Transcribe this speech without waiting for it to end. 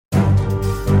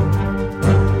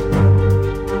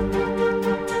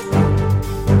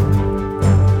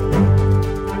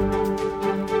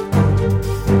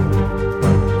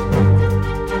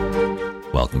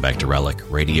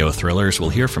Republic radio thrillers, we'll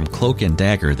hear from Cloak and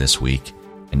Dagger this week,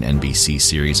 an NBC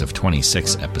series of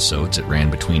 26 episodes that ran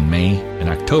between May and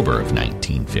October of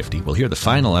 1950. We'll hear the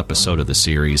final episode of the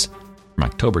series from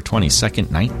October 22nd,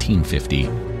 1950.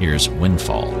 Here's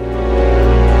Windfall.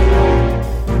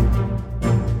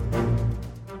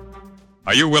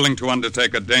 Are you willing to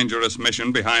undertake a dangerous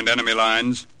mission behind enemy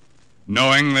lines,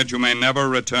 knowing that you may never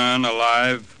return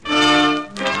alive?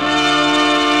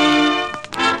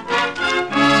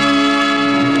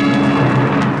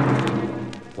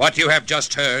 What you have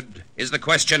just heard is the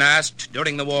question asked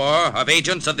during the war of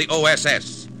agents of the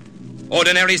OSS.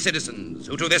 Ordinary citizens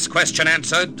who to this question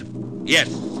answered, yes.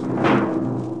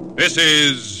 This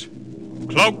is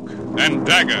Cloak and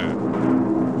Dagger.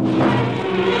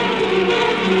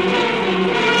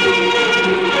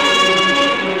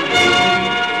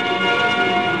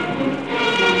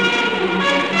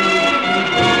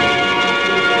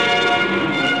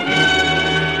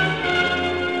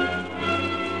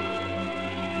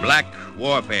 Black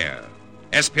warfare,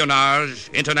 espionage,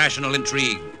 international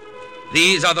intrigue.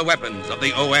 These are the weapons of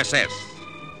the OSS.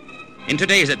 In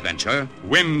today's adventure,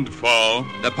 Windfall,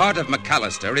 the part of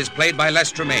McAllister is played by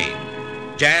Les Tremaine.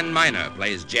 Jan Miner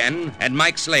plays Jen, and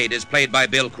Mike Slade is played by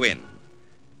Bill Quinn.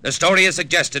 The story is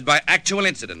suggested by actual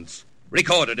incidents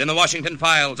recorded in the Washington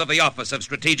files of the Office of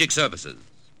Strategic Services.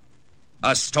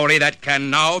 A story that can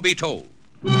now be told.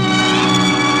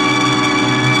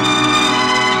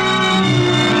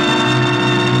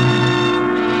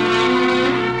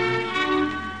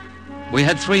 We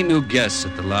had 3 new guests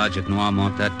at the lodge at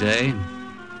Noirmont that day.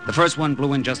 The first one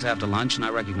blew in just after lunch, and I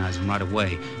recognized him right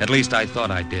away. At least I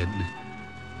thought I did.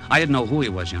 I didn't know who he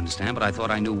was, you understand, but I thought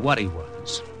I knew what he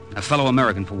was. A fellow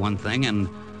American, for one thing, and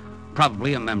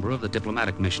probably a member of the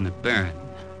diplomatic mission at Bern.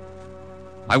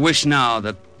 I wish now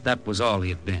that that was all he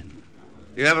had been.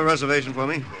 Do you have a reservation for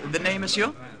me? The name,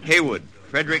 monsieur? Haywood.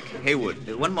 Frederick Haywood.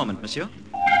 One moment, monsieur.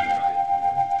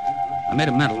 I made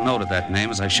a mental note of that name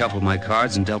as I shuffled my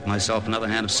cards and dealt myself another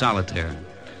hand of solitaire.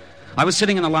 I was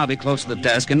sitting in the lobby close to the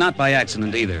desk, and not by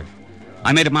accident either.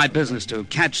 I made it my business to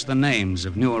catch the names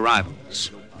of new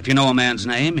arrivals. If you know a man's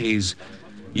name, he's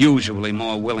usually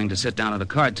more willing to sit down at a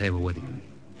card table with you.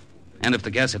 And if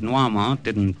the guests at Noirmont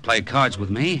didn't play cards with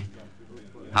me,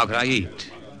 how could I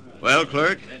eat? Well,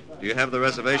 clerk, do you have the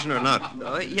reservation or not?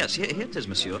 Yes, here it is,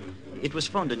 monsieur. It was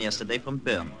phoned in yesterday from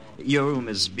Bern. Your room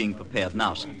is being prepared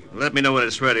now, sir. Let me know when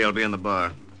it's ready. I'll be in the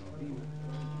bar.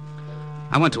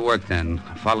 I went to work then.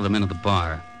 I followed him into the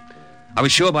bar. I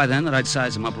was sure by then that I'd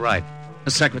size him up right.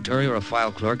 A secretary or a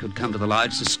file clerk who'd come to the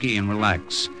lodge to ski and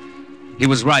relax. He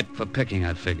was ripe for picking,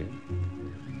 I figured.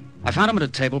 I found him at a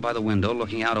table by the window,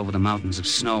 looking out over the mountains of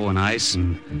snow and ice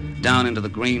and down into the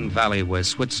green valley where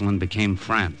Switzerland became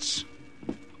France.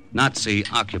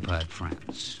 Nazi-occupied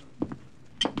France.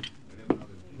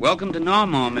 Welcome to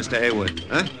Noirmont, Mr. Haywood.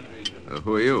 Huh?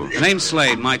 Who are you? The name's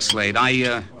Slade, Mike Slade.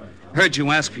 I heard you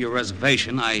ask for your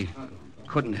reservation. I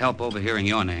couldn't help overhearing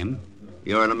your name.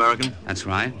 You're an American? That's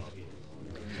right.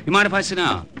 You mind if I sit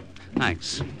down?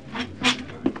 Thanks.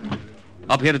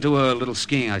 Up here to do a little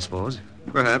skiing, I suppose.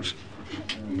 Perhaps.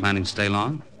 Planning to stay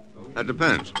long? That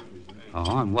depends. Oh,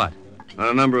 on what? On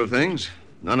a number of things,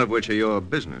 none of which are your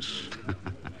business.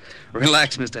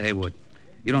 Relax, Mr. Haywood.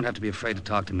 You don't have to be afraid to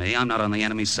talk to me. I'm not on the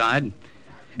enemy's side.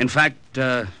 In fact,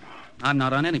 I'm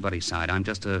not on anybody's side. I'm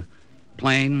just a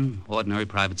plain, ordinary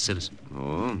private citizen.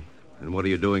 Oh? And what are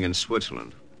you doing in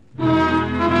Switzerland?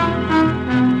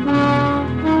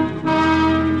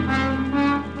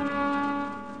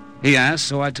 He asked,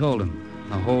 so I told him.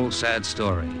 The whole sad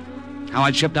story. How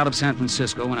I'd shipped out of San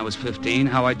Francisco when I was 15,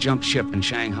 how I jumped ship in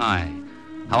Shanghai,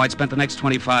 how I'd spent the next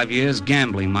 25 years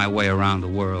gambling my way around the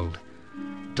world.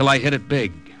 Till I hit it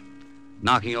big,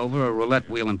 knocking over a roulette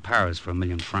wheel in Paris for $1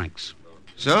 million francs.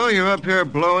 So you're up here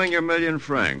blowing your $1 million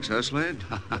francs, huh, Slade?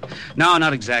 No,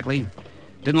 not exactly.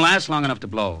 Didn't last long enough to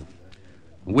blow.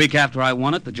 A week after I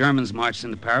won it, the Germans marched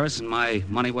into Paris, and my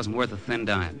money wasn't worth a thin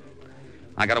dime.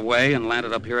 I got away and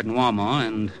landed up here at Noirmont,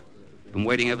 and been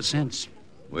waiting ever since.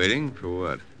 Waiting for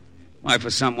what? Why, for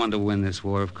someone to win this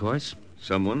war, of course.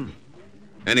 Someone?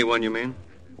 Anyone, you mean?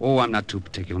 Oh, I'm not too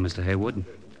particular, Mr. Haywood.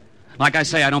 Like I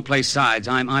say, I don't play sides.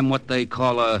 I'm what they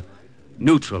call a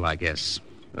neutral, I guess.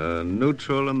 A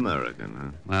neutral American,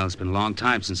 huh? Well, it's been a long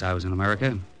time since I was in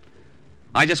America.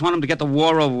 I just want them to get the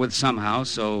war over with somehow,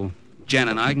 so Jen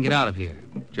and I can get out of here.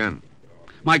 Jen?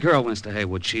 My girl, Mr.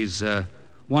 Haywood. She's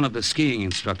one of the skiing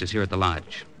instructors here at the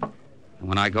lodge. And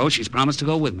when I go, she's promised to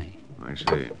go with me. I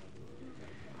see.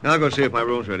 Now I'll go see if my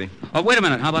room's ready. Oh, wait a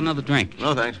minute. How about another drink?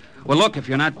 No, thanks. Well, look, if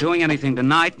you're not doing anything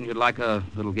tonight and you'd like a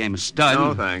little game of stud...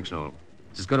 No, thanks, no.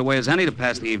 It's as good a way as any to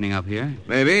pass the evening up here.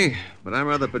 Maybe, but I'm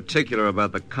rather particular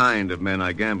about the kind of men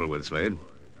I gamble with, Slade.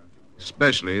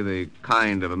 Especially the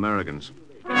kind of Americans.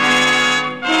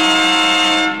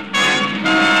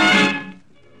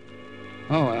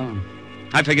 Oh, well.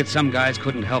 I figured some guys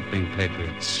couldn't help being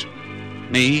patriots.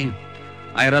 Me,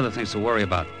 I had other things to worry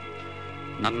about.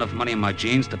 Not enough money in my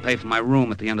jeans to pay for my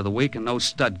room at the end of the week and no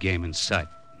stud game in sight.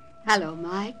 Hello,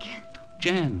 Mike.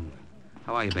 Jen,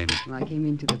 how are you, baby? Well, I came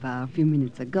into the bar a few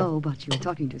minutes ago, but you were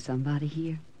talking to somebody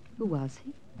here. Who was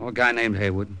he? Oh, a guy named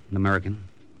Haywood, an American.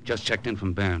 Just checked in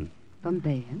from Bern. From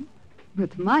Bern?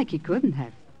 But Mike, he couldn't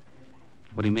have.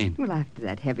 What do you mean? Well, after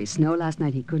that heavy snow last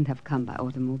night, he couldn't have come by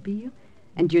automobile.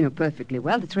 And you know perfectly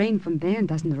well the train from Bern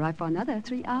doesn't arrive for another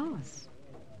 3 hours.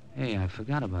 Hey, I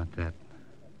forgot about that.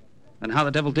 Then how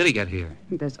the devil did he get here?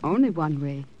 There's only one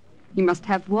way. He must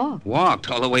have walked. Walked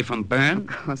all the way from Bern? Of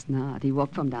course not. He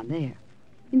walked from down there,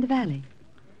 in the valley.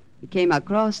 He came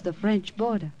across the French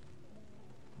border.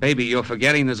 Baby, you're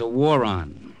forgetting there's a war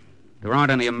on. There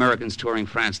aren't any Americans touring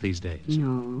France these days.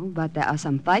 No, but there are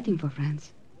some fighting for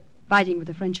France. Fighting with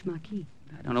the French Marquis.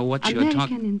 I don't know what you're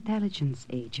talking... American intelligence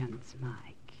agents,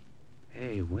 Mike.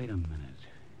 Hey, wait a minute.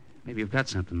 Maybe you've got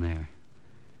something there.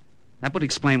 That would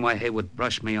explain why Haywood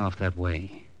brushed me off that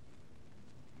way.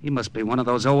 He must be one of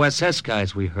those OSS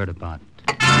guys we heard about.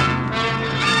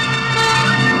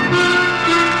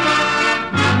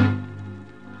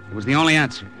 It was the only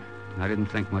answer. I didn't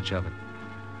think much of it.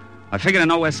 I figured an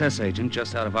OSS agent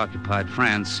just out of occupied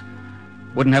France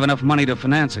wouldn't have enough money to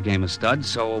finance a game of stud,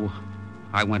 so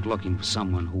I went looking for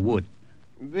someone who would.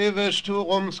 We wish 2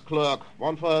 rooms, clerk.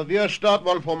 One for Wirstadt,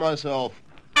 one for myself.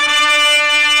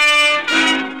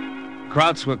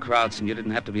 Krauts were Krauts, and you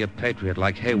didn't have to be a patriot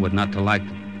like Haywood not to like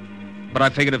them. But I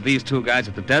figured if these 2 guys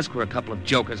at the desk were a couple of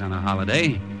jokers on a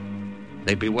holiday,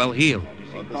 they'd be well healed.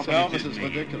 Well, the service is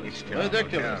ridiculous.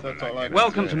 Ridiculous, that's all I can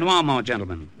Welcome say. to Noirmont,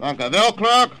 gentlemen. Danke. Well,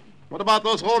 clerk, what about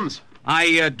those rooms?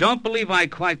 I don't believe I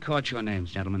quite caught your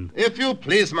names, gentlemen. If you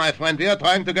please, my friend, we are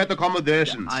trying to get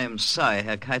accommodations. I am sorry,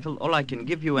 Herr Keitel. All I can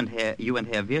give you and Herr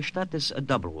Wirstadt is a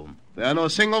double room. There are no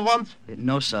single ones?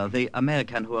 No, sir. The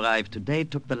American who arrived today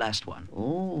took the last one.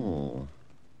 Oh.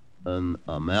 An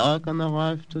American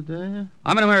arrived today?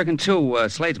 I'm an American, too.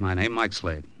 Slade's my name, Mike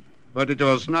Slade. But it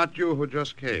was not you who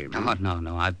just came. Oh,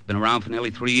 no. I've been around for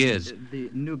nearly 3 years. The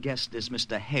new guest is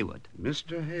Mr. Haywood.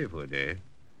 Mr. Haywood, eh?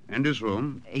 And his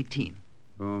room? 18.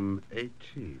 Room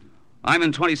 18. I'm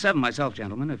in 27 myself,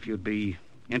 gentlemen. If you'd be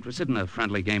interested in a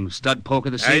friendly game of stud poker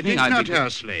this evening, I think I'd not, Herr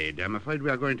Slade. I'm afraid we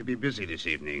are going to be busy this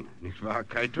evening. Nicht wahr,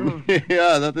 Keitel?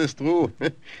 Yeah, that is true.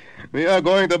 We are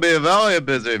going to be very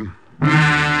busy.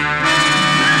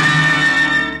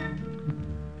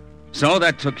 So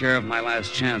that took care of my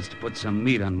last chance to put some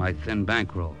meat on my thin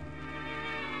bankroll.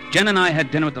 Jen and I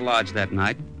had dinner at the lodge that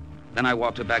night. Then I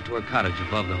walked her back to her cottage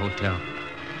above the hotel.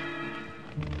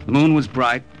 The moon was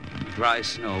bright. Dry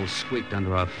snow squeaked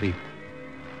under our feet.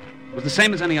 It was the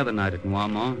same as any other night at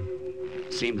Noirmont.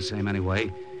 It seemed the same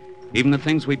anyway. Even the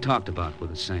things we talked about were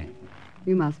the same.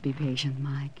 You must be patient,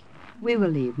 Mike. We will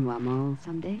leave Noirmont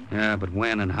someday. Yeah, but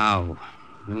when and how?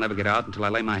 We'll never get out until I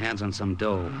lay my hands on some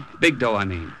dough. Big dough, I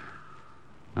mean.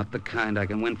 Not the kind I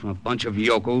can win from a bunch of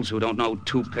yokels who don't know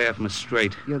 2 pair from a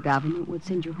straight. Your government would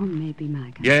send you home, maybe,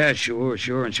 Mike. Yeah, sure,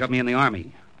 and shove me in the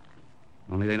army.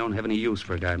 Only they don't have any use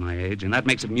for a guy my age, and that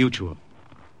makes it mutual.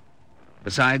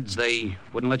 Besides, they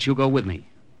wouldn't let you go with me.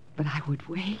 But I would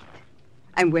wait.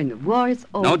 And when the war is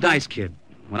over... No dice, kid.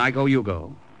 When I go, you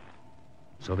go.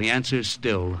 So the answer's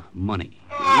still money.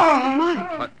 Oh,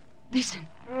 Mike. What? Listen.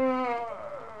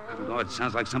 Oh, it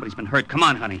sounds like somebody's been hurt. Come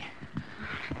on, honey.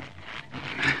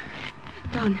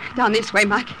 Down this way,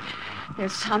 Mike.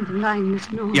 There's something lying in the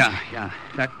snow. Yeah.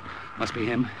 That must be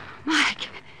him.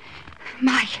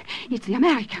 Mike, it's the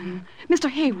American, Mr.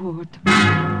 Haywood.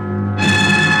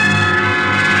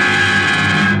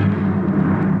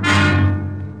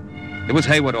 It was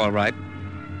Haywood, all right,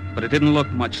 but it didn't look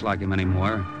much like him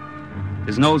anymore.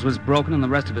 His nose was broken and the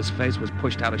rest of his face was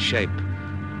pushed out of shape.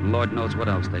 And Lord knows what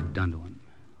else they'd done to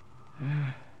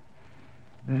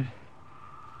him.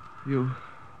 You...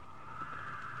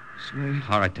 Slade?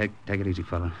 All right, take it easy,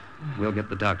 fella. We'll get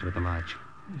the doctor at the lodge.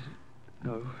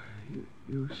 No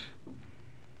use.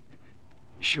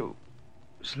 Shoo.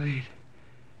 Slade.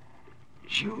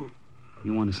 Shoo.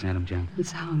 You understand him, Jen? It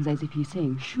sounds as if he's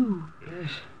saying shoo. Yes.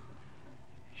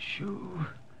 Shoo.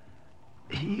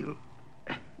 Heel.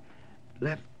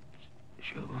 Left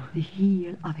shoe. The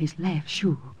heel of his left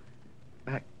shoe.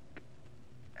 Back.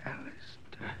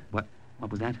 Alistair. What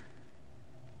was that?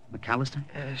 McAllister?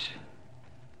 Yes.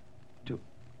 To...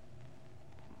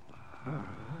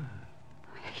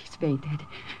 He's fainted.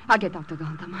 I'll get Dr.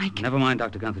 Gunther, Mike. Never mind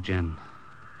Dr. Gunther, Jen.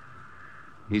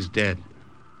 He's dead.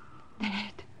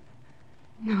 Dead?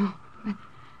 No. But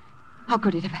how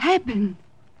could it have happened?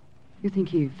 You think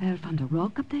he fell from the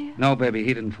rock up there? No, baby,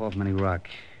 he didn't fall from any rock.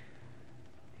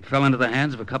 He fell into the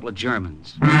hands of a couple of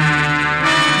Germans. It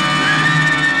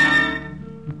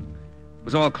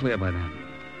was all clear by then.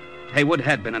 Haywood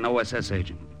had been an OSS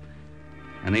agent.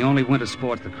 And the only winter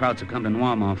sports the Krauts had come to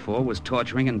Noirmont for was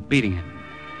torturing and beating him.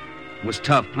 It was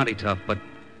tough, plenty tough, but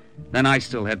then I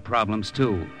still had problems,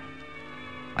 too.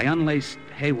 I unlaced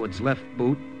Haywood's left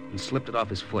boot and slipped it off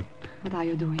his foot. What are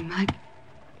you doing, Mike?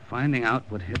 Finding out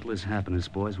what Hitler's happiness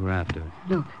boys were after.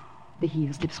 Look, the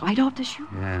heel slips right off the shoe.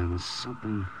 Yeah, and there's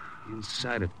something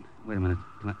inside it. Wait a minute.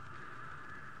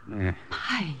 There.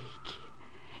 Mike,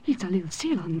 it's a little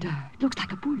cylinder. It looks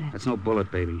like a bullet. That's no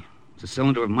bullet, baby. It's a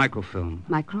cylinder of microfilm.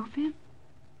 Microfilm?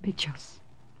 Pictures.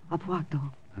 Of what,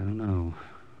 though? I don't know.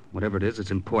 Whatever it is,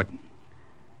 it's important.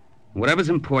 Whatever's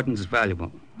important is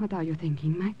valuable. What are you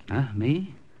thinking, Mike? Huh?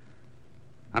 Me?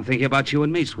 I'm thinking about you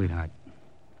and me, sweetheart.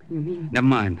 You mean? Never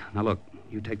mind. Now, look,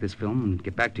 you take this film and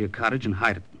get back to your cottage and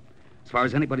hide it. As far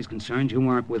as anybody's concerned, you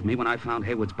weren't with me when I found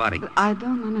Haywood's body. But I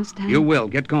don't understand. You will.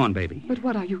 Get going, baby. But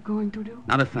what are you going to do?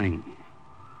 Not a thing.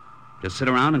 Just sit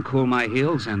around and cool my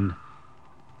heels and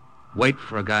wait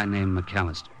for a guy named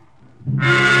McAllister.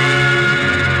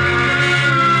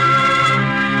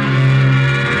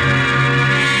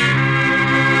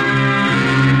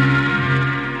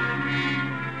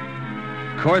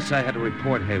 Of course, I had to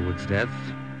report Haywood's death.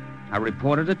 I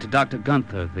reported it to Dr.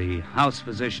 Gunther, the house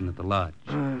physician at the lodge.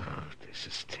 Oh, this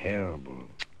is terrible.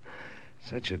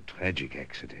 Such a tragic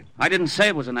accident. I didn't say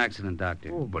it was an accident,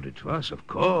 Doctor. Oh, but it was, of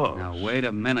course. Now, wait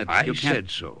a minute. I You can't... said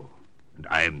so. And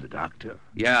I am the doctor.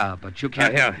 Yeah, but you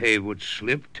can't... Herr Haywood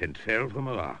slipped and fell from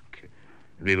a rock.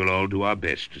 And we will all do our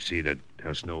best to see that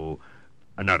there's no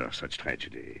another such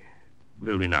tragedy.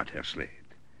 Will we not, Herr Slade?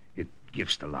 It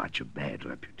gives the lodge a bad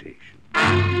reputation.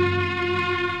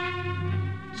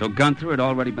 So Gunther had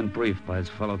already been briefed by his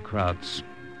fellow Krauts.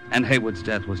 And Haywood's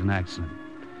death was an accident.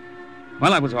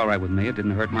 Well, that was all right with me. It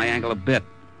didn't hurt my ankle a bit.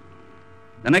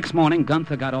 The next morning,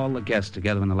 Gunther got all the guests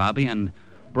together in the lobby and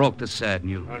broke the sad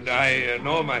news. And I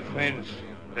know, my friends,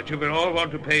 that you will all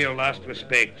want to pay your last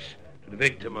respects to the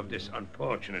victim of this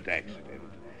unfortunate accident.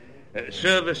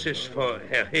 Services for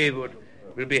Herr Haywood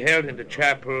will be held in the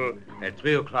chapel at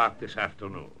 3 o'clock this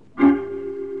afternoon.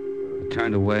 I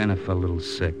turned away and I felt a little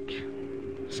sick.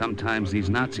 Sometimes these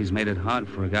Nazis made it hard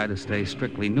for a guy to stay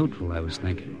strictly neutral, I was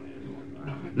thinking.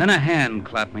 Then a hand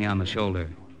clapped me on the shoulder.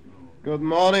 Good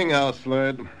morning, Herr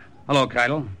Slade. Hello,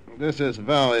 Keitel. This is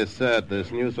very sad,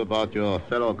 this news about your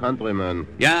fellow countrymen.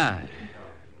 Yeah.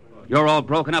 You're all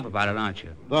broken up about it, aren't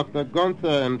you? Dr.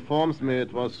 Gunther informs me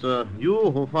it was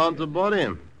you who found the body.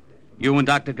 You and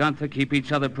Dr. Gunther keep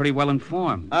each other pretty well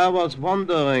informed. I was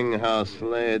wondering, Herr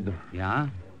Slade. Yeah?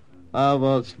 I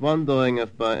was wondering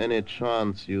if by any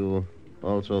chance you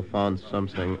also found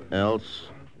something else.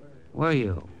 Were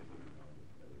you?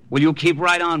 Will you keep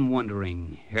right on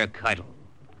wondering, Herr Keitel?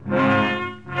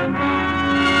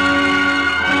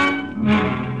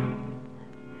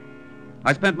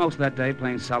 I spent most of that day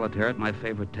playing solitaire at my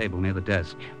favorite table near the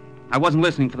desk. I wasn't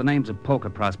listening for the names of poker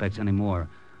prospects anymore.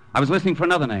 I was listening for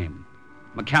another name,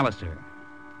 McAllister,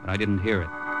 but I didn't hear it.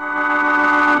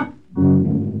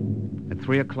 At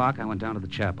 3 o'clock, I went down to the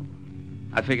chapel.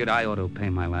 I figured I ought to pay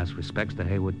my last respects to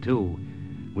Haywood, too.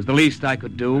 It was the least I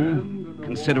could do,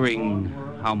 considering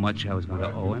how much I was going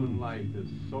to owe him. Life is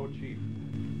so cheap.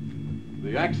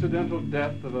 The accidental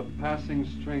death of a passing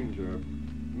stranger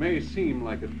may seem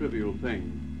like a trivial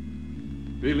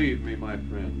thing. Believe me, my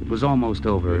friend. It was almost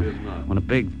over It is not. when a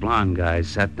big blonde guy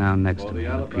sat down next to me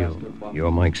in the pew.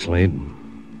 You're Mike Slade?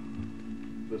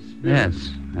 The spirit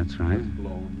Yes, that's right. has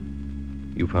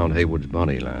blown. You found Haywood's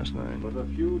body last night. But a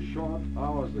few short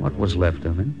hours ago, What was left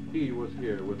of him? he was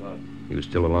here with us. He was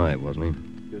still alive, wasn't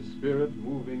he? His spirit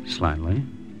moving Slightly.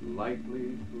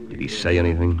 lightly through Did the he say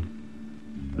anything?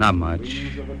 Not much.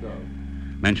 wings of a dove.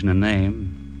 Mention a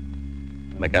name,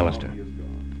 And McAllister. now he is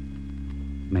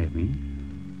gone. maybe.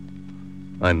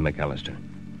 I'm McAllister.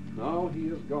 Now he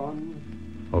is gone,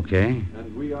 Okay.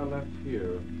 and we are left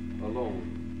here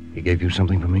alone. He gave you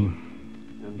something for me?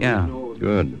 And Yeah. we know this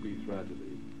Good. to be tragedy.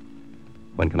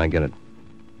 When can I get it?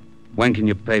 When can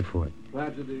you pay for it?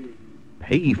 Tragedy.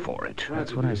 Pay for it?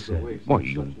 That's what I tragedy is the said. waste Why, of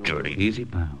you such dirty... Easy,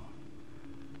 pal.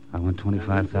 I want And into the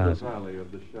 $25,000. valley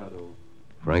of the shadow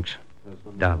Francs? as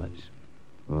the Dollars.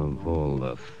 Of all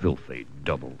the filthy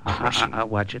double-crossing... I'll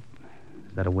watch it.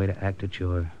 Is that a way to act at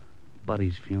your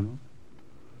buddy's funeral?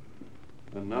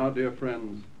 And now, dear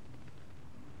friends,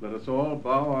 Let us all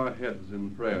bow our heads in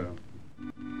prayer.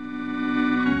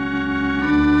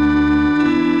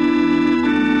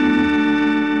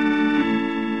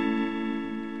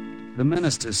 The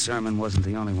minister's sermon wasn't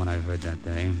the only one I heard that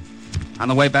day. On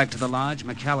the way back to the lodge,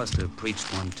 McAllister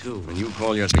preached one, too. And you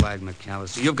call your... Flag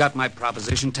McAllister. You've got my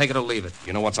proposition. Take it or leave it.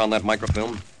 You know what's on that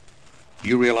microfilm? Do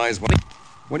you realize what...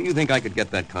 When do you think I could get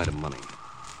that kind of money?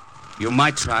 You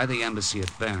might try the embassy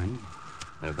at Bern.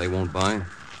 And if they won't buy?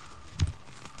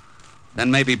 Then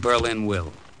maybe Berlin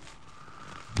will.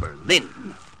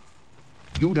 Berlin?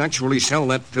 You'd actually sell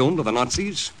that film to the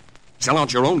Nazis? Sell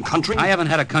out your own country? I haven't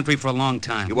had a country for a long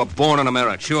time. You were born in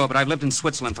America. Sure, but I've lived in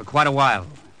Switzerland for quite a while.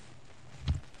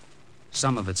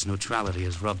 Some of its neutrality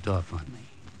has rubbed off on me.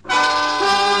 I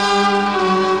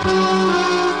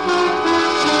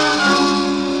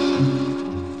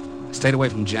stayed away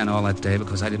from Jen all that day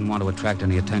because I didn't want to attract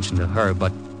any attention to her,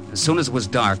 but as soon as it was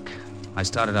dark, I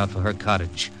started out for her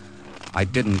cottage. I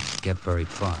didn't get very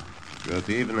far. Good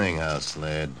evening, Herr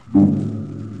Slade.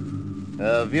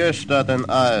 Herr Wirstadt and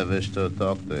I wish to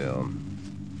talk to you.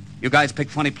 You guys pick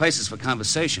funny places for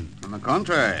conversation. On the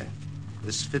contrary,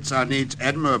 this fits our needs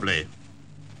admirably. The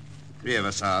three of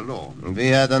us are alone. We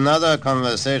had another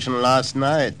conversation last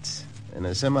night in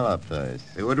a similar place.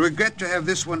 We would regret to have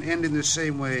this one end in the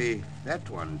same way that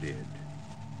one did.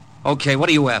 Okay, what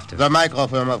are you after? The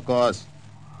microfilm, of course.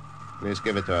 Please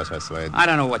give it to us, Herr Slade. I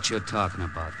don't know what you're talking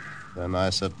about. Then I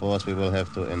suppose we will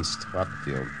have to instruct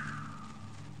you.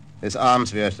 His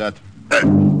arms, Wirstadt.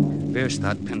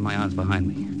 Wirstadt pinned my arms behind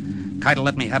me. Keitel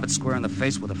let me have it square in the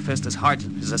face with a fist as hard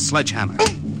as a sledgehammer.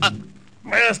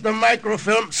 Where's the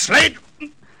microfilm, Slade?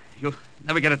 You'll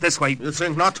never get it this way. You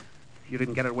think not? You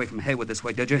didn't get it away from Haywood this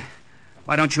way, did you?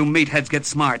 Why don't you meatheads get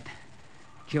smart?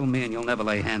 Kill me and you'll never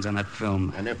lay hands on that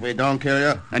film. And if we don't kill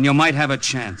you? Then you might have a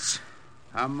chance.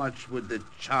 How much would the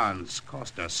chance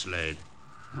cost us, Slade?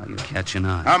 Now you're catching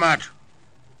on. How much?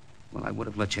 Well, I would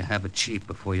have let you have it cheap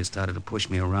before you started to push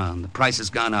me around. The price has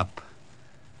gone up.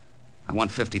 I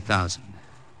want 50,000.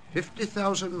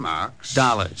 50,000 marks?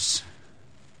 Dollars.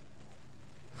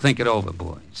 Think it over,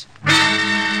 boys.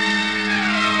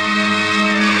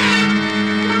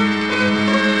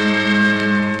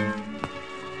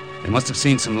 They must have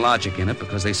seen some logic in it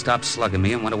because they stopped slugging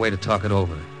me and went away to talk it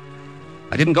over.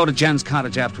 I didn't go to Jen's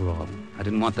cottage after all. I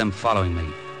didn't want them following me.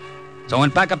 So I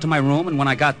went back up to my room, and when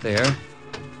I got there,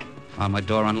 found my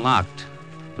door unlocked.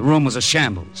 The room was a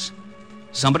shambles.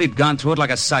 Somebody'd gone through it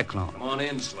like a cyclone. Come on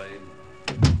in, Slade.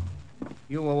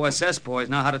 You OSS boys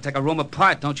know how to take a room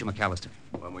apart, don't you, McAllister?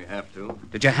 When we have to.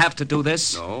 Did you have to do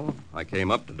this? No, I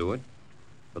came up to do it.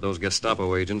 But those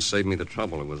Gestapo agents saved me the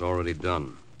trouble. It was already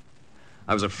done.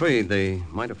 I was afraid they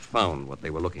might have found what they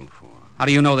were looking for. How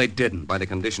do you know they didn't? By the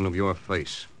condition of your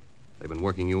face. They've been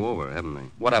working you over, haven't they?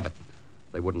 What of it?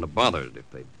 They wouldn't have bothered if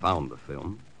they'd found the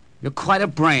film. You're quite a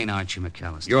brain, aren't you,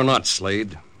 McAllister? You're not,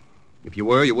 Slade. If you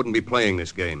were, you wouldn't be playing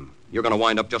this game. You're going to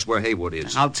wind up just where Haywood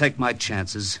is. I'll take my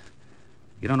chances.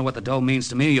 You don't know what the dough means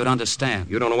to me, you'd understand.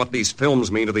 You don't know what these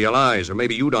films mean to the Allies, or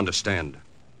maybe you'd understand.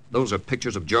 Those are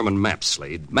pictures of German maps,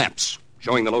 Slade. Maps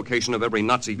showing the location of every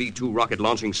Nazi V-2 rocket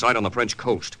launching site on the French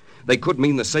coast. They could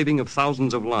mean the saving of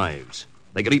thousands of lives.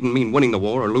 They could even mean winning the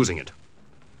war or losing it.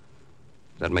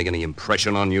 Does that make any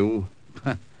impression on you?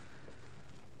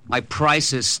 My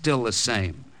price is still the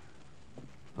same.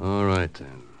 All right,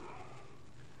 then.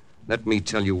 Let me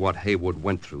tell you what Haywood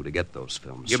went through to get those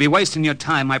films. You'll be wasting your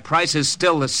time. My price is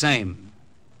still the same.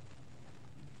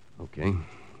 Okay.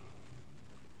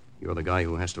 You're the guy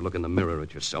who has to look in the mirror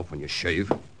at yourself when you shave.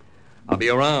 I'll be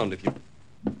around if you...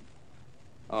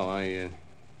 Oh, I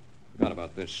forgot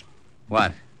about this.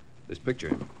 What? This picture.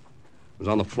 It was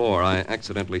on the floor. I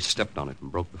accidentally stepped on it and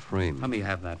broke the frame. Let me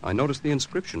have that. I noticed the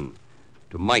inscription.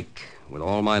 To Mike, with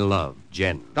all my love,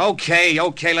 Jen.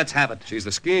 Okay, let's have it. She's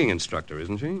the skiing instructor,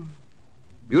 isn't she?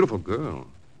 Beautiful girl.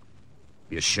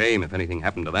 Be a shame if anything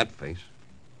happened to that face.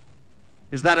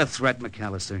 Is that a threat,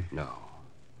 McAllister? No.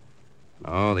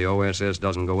 No, the OSS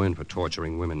doesn't go in for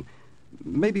torturing women.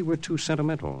 Maybe we're too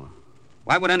sentimental.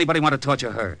 Why would anybody want to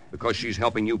torture her? Because she's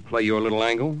helping you play your little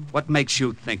angle? What makes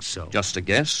you think so? Just a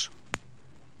guess.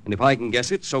 And if I can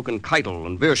guess it, so can Keitel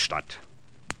and Wirstadt.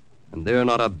 And they're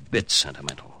not a bit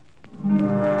sentimental.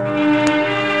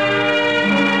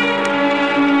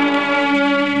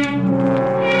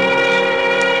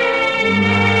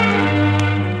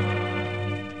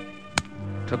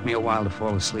 Took me a while to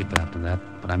fall asleep after that,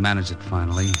 but I managed it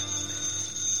finally.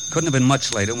 Couldn't have been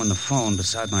much later when the phone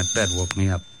beside my bed woke me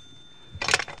up.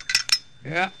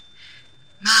 Yeah?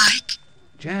 Mike?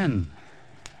 Jen.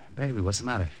 Baby, what's the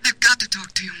matter? I've got to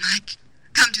talk to you, Mike.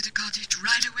 Come to the cottage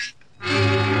right away.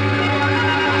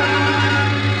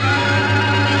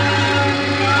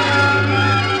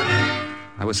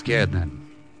 was scared then.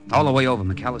 All the way over,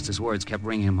 McAllister's words kept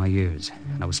ringing in my ears,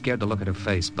 and I was scared to look at her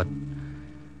face, but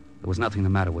there was nothing the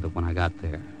matter with it when I got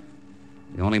there.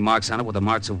 The only marks on it were the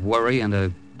marks of worry and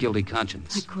a guilty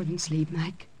conscience. I couldn't sleep,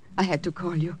 Mike. I had to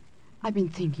call you. I've been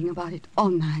thinking about it all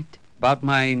night. About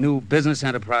my new business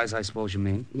enterprise, I suppose you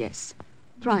mean? Yes.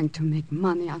 Trying to make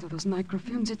money out of those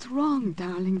microfilms. It's wrong,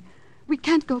 darling. We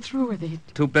can't go through with it.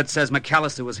 Two-Bit says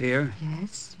McAllister was here.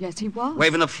 Yes, he was.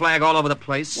 Waving the flag all over the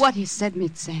place. What he said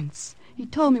made sense. He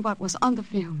told me what was on the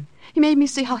film. He made me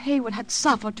see how Haywood had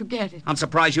suffered to get it. I'm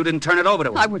surprised you didn't turn it over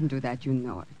to him. I wouldn't do that, you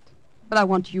know it. But I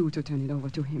want you to turn it over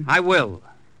to him. I will.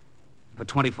 For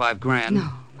 $25,000.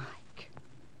 No, Mike.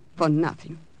 For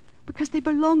nothing. Because they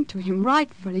belong to him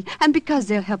rightfully, and because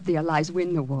they'll help the Allies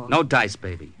win the war. No dice,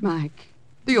 baby. Mike,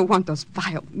 do you want those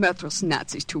vile, murderous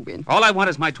Nazis to win? All I want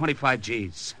is my 25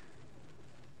 G's.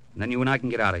 And then you and I can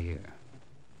get out of here.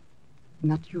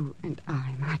 Not you and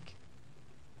I, Mike.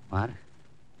 What?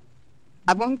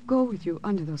 I won't go with you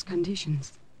under those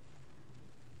conditions.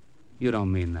 You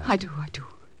don't mean that. I do.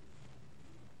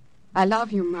 I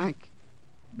love you, Mike.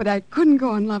 But I couldn't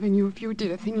go on loving you if you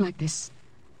did a thing like this.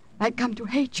 I'd come to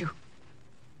hate you.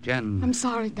 Jen. I'm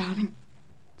sorry, darling.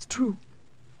 It's true.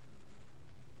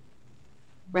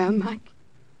 Well, Mike?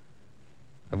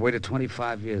 I've waited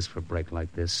 25 years for a break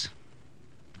like this.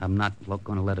 I'm not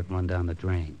going to let it run down the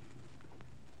drain.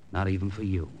 Not even for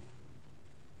you.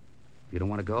 If you don't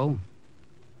want to go,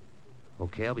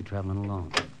 okay, I'll be traveling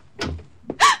alone.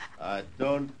 I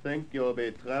don't think you'll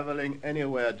be traveling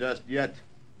anywhere just yet,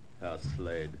 Herr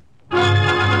Slade.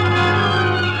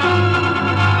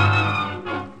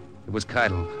 It was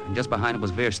Keitel, and just behind it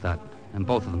was Wehrstadt, and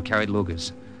both of them carried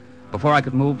Lugers. Before I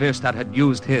could move, Wehrstadt had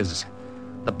used his.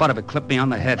 The butt of it clipped me on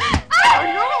the head. Oh,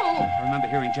 no! I remember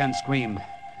hearing Jen scream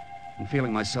and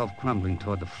feeling myself crumbling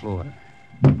toward the floor.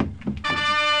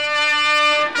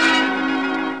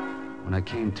 When I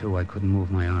came to, I couldn't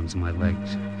move my arms and my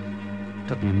legs. It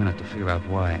took me a minute to figure out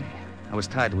why. I was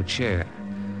tied to a chair.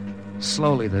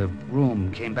 Slowly, the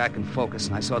room came back in focus,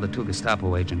 and I saw the two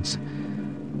Gestapo agents.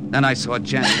 Then I saw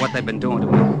Jen and what they'd been doing to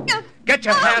me. Get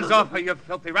your hands off her, you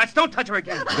filthy rats. Don't touch her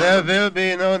again. There will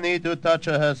be no need to touch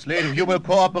her, Herr Slade. You will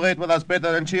cooperate with us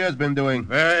better than she has been doing.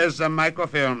 Where is the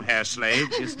microfilm, Herr Slade?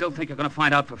 You still think you're going to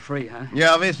find out for free, huh?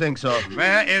 Yeah, we think so.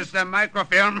 Where is the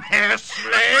microfilm, Herr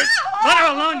Slade? Let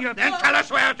her alone, you... Then tell us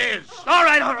where it is. All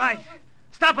right.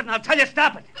 Stop it, and I'll tell you,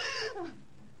 stop it.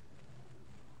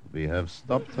 We have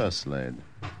stopped her, Slade.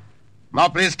 Now,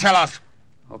 please tell us.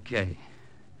 Okay.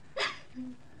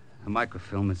 The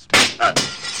microfilm is...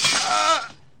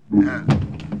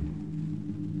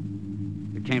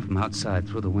 It came from outside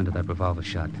through the window, that revolver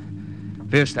shot.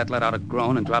 Wehrstadt let out a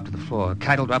groan and dropped to the floor.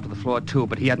 Keitel dropped to the floor, too,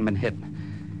 but he hadn't been hit.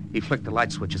 He flicked the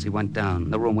light switch as he went down.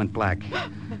 The room went black.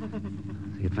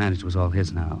 The advantage was all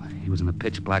his now. He was in a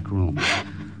pitch-black room.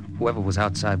 Whoever was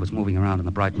outside was moving around in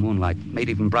the bright moonlight, made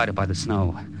even brighter by the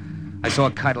snow. I saw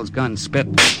Keitel's gun spit.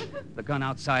 The gun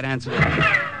outside answered it.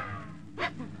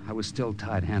 I was still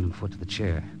tied hand and foot to the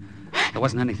chair. There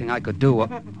wasn't anything I could do,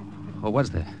 or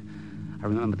was there? I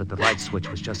remember that the light switch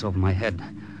was just over my head.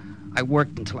 I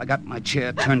worked until I got my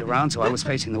chair turned around so I was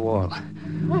facing the wall.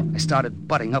 I started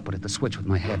butting upward at the switch with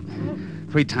my head.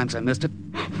 3 times I missed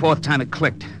it. 4th time it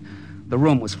clicked. The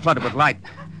room was flooded with light.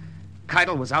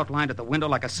 Keitel was outlined at the window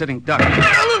like a sitting duck.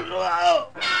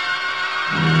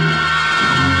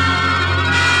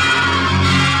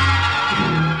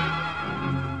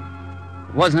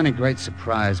 It wasn't any great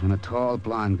surprise when a tall,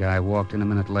 blonde guy walked in a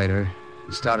minute later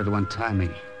and started to untie me.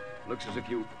 Looks as if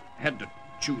you had to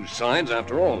choose sides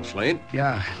after all, Slade.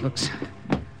 Yeah, looks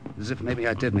as if maybe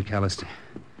I did, McAllister.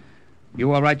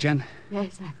 You all right, Jen?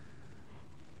 Yes,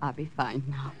 I'll be fine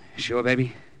now. Sure,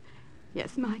 baby?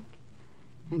 Yes, Mike.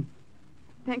 And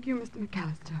thank you, Mr.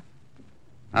 McAllister.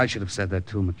 I should have said that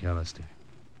too, McAllister.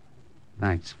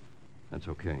 Thanks. That's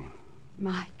okay.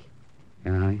 Mike.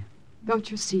 Can I? Don't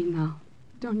you see now?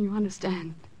 Don't you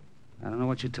understand? I don't know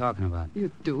what you're talking about.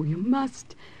 You do. You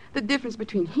must. The difference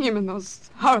between him and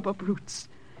those horrible brutes.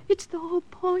 It's the whole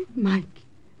point, Mike.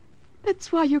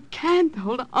 That's why you can't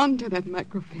hold on to that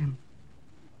microfilm.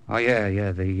 Oh,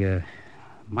 yeah, the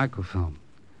microfilm.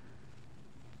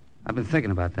 I've been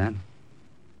thinking about that.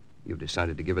 You've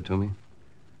decided to give it to me?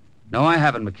 No, I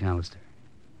haven't, McAllister.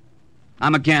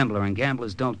 I'm a gambler, and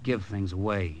gamblers don't give things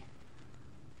away.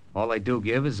 All they do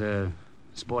give is a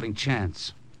sporting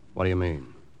chance. What do you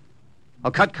mean?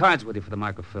 I'll cut cards with you for the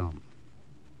microfilm.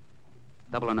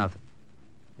 Double or nothing.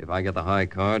 If I get the high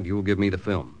card, you'll give me the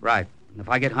film. Right. And if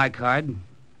I get high card,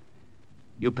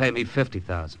 you pay me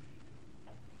 $50,000.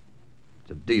 It's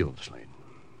a deal, Slade.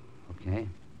 Okay.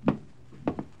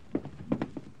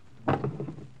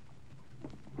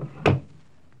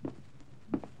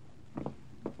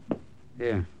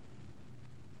 Here.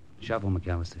 Shuffle,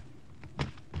 McAllister.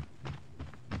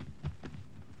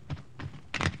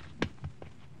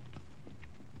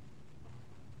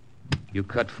 You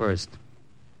cut first.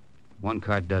 One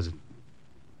card does it.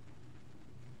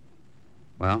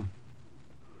 Well?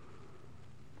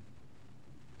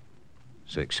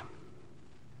 6.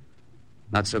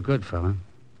 Not so good, fella.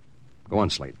 Go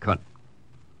on, Slade. Cut.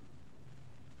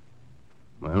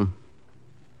 Well?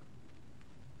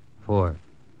 4.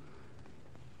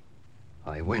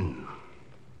 I win.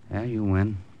 Yeah, you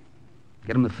win.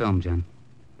 Get him the film, Jen.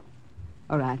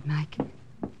 All right, Mike.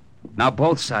 Now,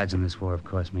 both sides in this war have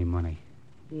cost me money.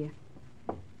 Here.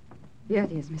 Here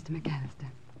it is, Mr. McAllister.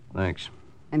 Thanks.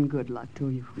 And good luck to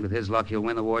you. With his luck, he'll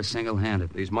win the war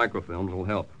single-handed. These microfilms will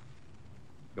help.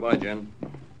 Goodbye, Jen.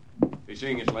 Be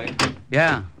seeing you, Slade.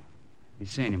 Yeah. Be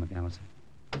seeing you, McAllister.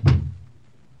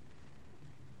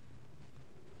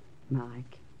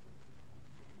 Mike.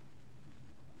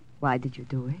 Why did you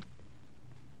do it?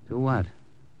 Do what?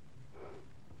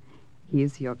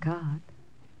 Here's your card.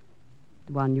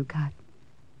 The one you cut.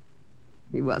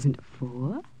 It wasn't a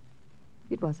 4.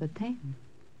 It was a 10.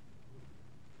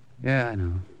 Yeah, I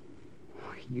know.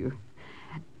 You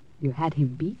had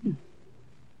him beaten.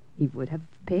 He would have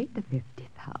paid the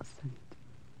 50,000.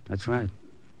 That's right.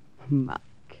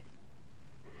 Mike.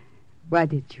 Why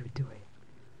did you do it?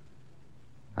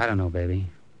 I don't know,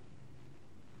 baby.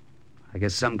 I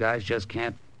guess some guys just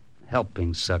can't help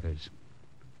being suckers.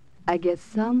 I guess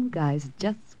some guys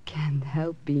just can't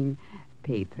help being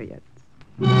patriots.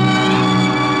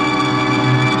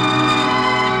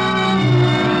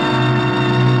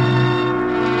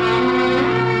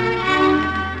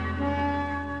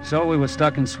 So we were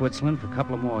stuck in Switzerland for a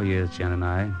couple of more years, Jen and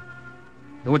I.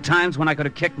 There were times when I could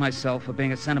have kicked myself for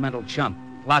being a sentimental chump.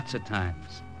 Lots of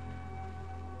times.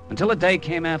 Until a day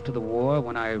came after the war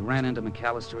when I ran into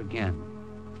McAllister again.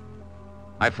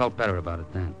 I felt better about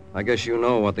it then. I guess you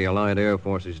know what the Allied air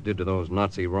forces did to those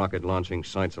Nazi rocket launching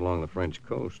sites along the French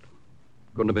coast.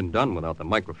 Couldn't have been done without the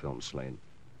microfilm, Slade.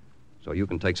 So you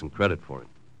can take some credit for it.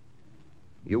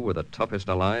 You were the toughest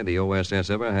ally the OSS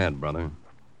ever had, brother.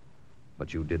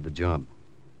 But you did the job.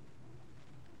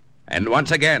 And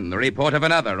once again, the report of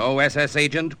another OSS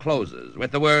agent closes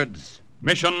with the words,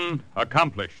 Mission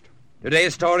accomplished.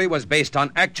 Today's story was based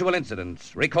on actual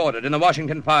incidents recorded in the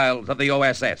Washington files of the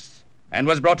OSS and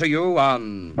was brought to you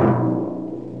on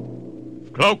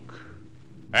Cloak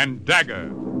and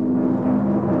Dagger.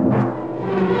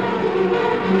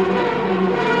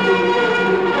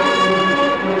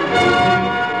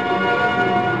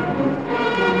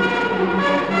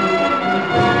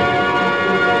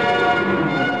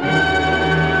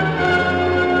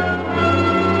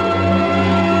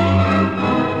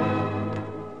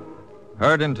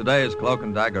 Heard in today's Cloak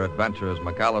and Dagger adventures,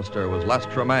 McAllister was Les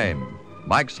Tremaine,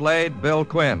 Mike Slade, Bill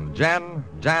Quinn, Jan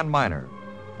Miner.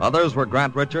 Others were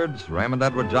Grant Richards, Raymond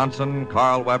Edward Johnson,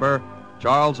 Carl Weber,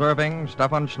 Charles Irving,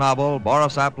 Stefan Schnabel,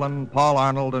 Boris Applin, Paul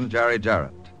Arnold, and Jerry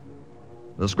Jarrett.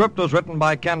 The script was written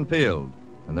by Ken Field,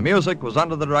 and the music was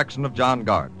under the direction of John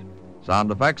Gart.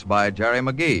 Sound effects by Jerry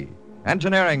McGee.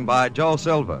 Engineering by Joe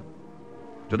Silva.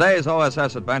 Today's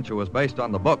OSS adventure was based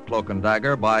on the book Cloak and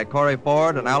Dagger by Corey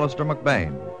Ford and Alistair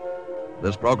McBain.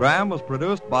 This program was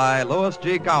produced by Louis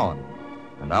G. Cowan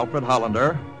and Alfred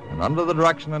Hollander, and under the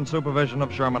direction and supervision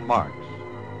of Sherman Marks.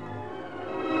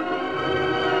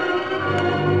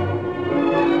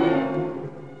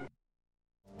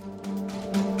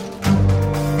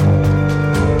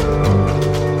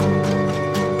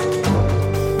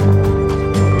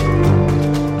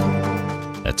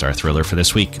 That's our thriller for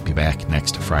this week. Be back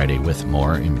next Friday with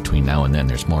more. In between now and then,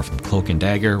 there's more from Cloak and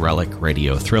Dagger, Relic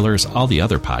Radio Thrillers, all the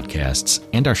other podcasts,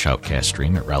 and our Shoutcast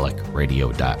stream at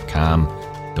relicradio.com.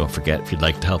 Don't forget, if you'd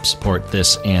like to help support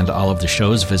this and all of the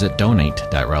shows, visit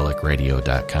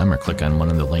donate.relicradio.com or click on one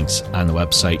of the links on the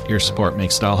website. Your support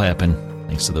makes it all happen.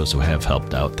 Thanks to those who have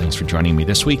helped out. Thanks for joining me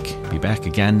this week. Be back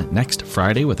again next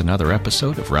Friday with another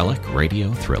episode of Relic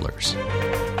Radio Thrillers.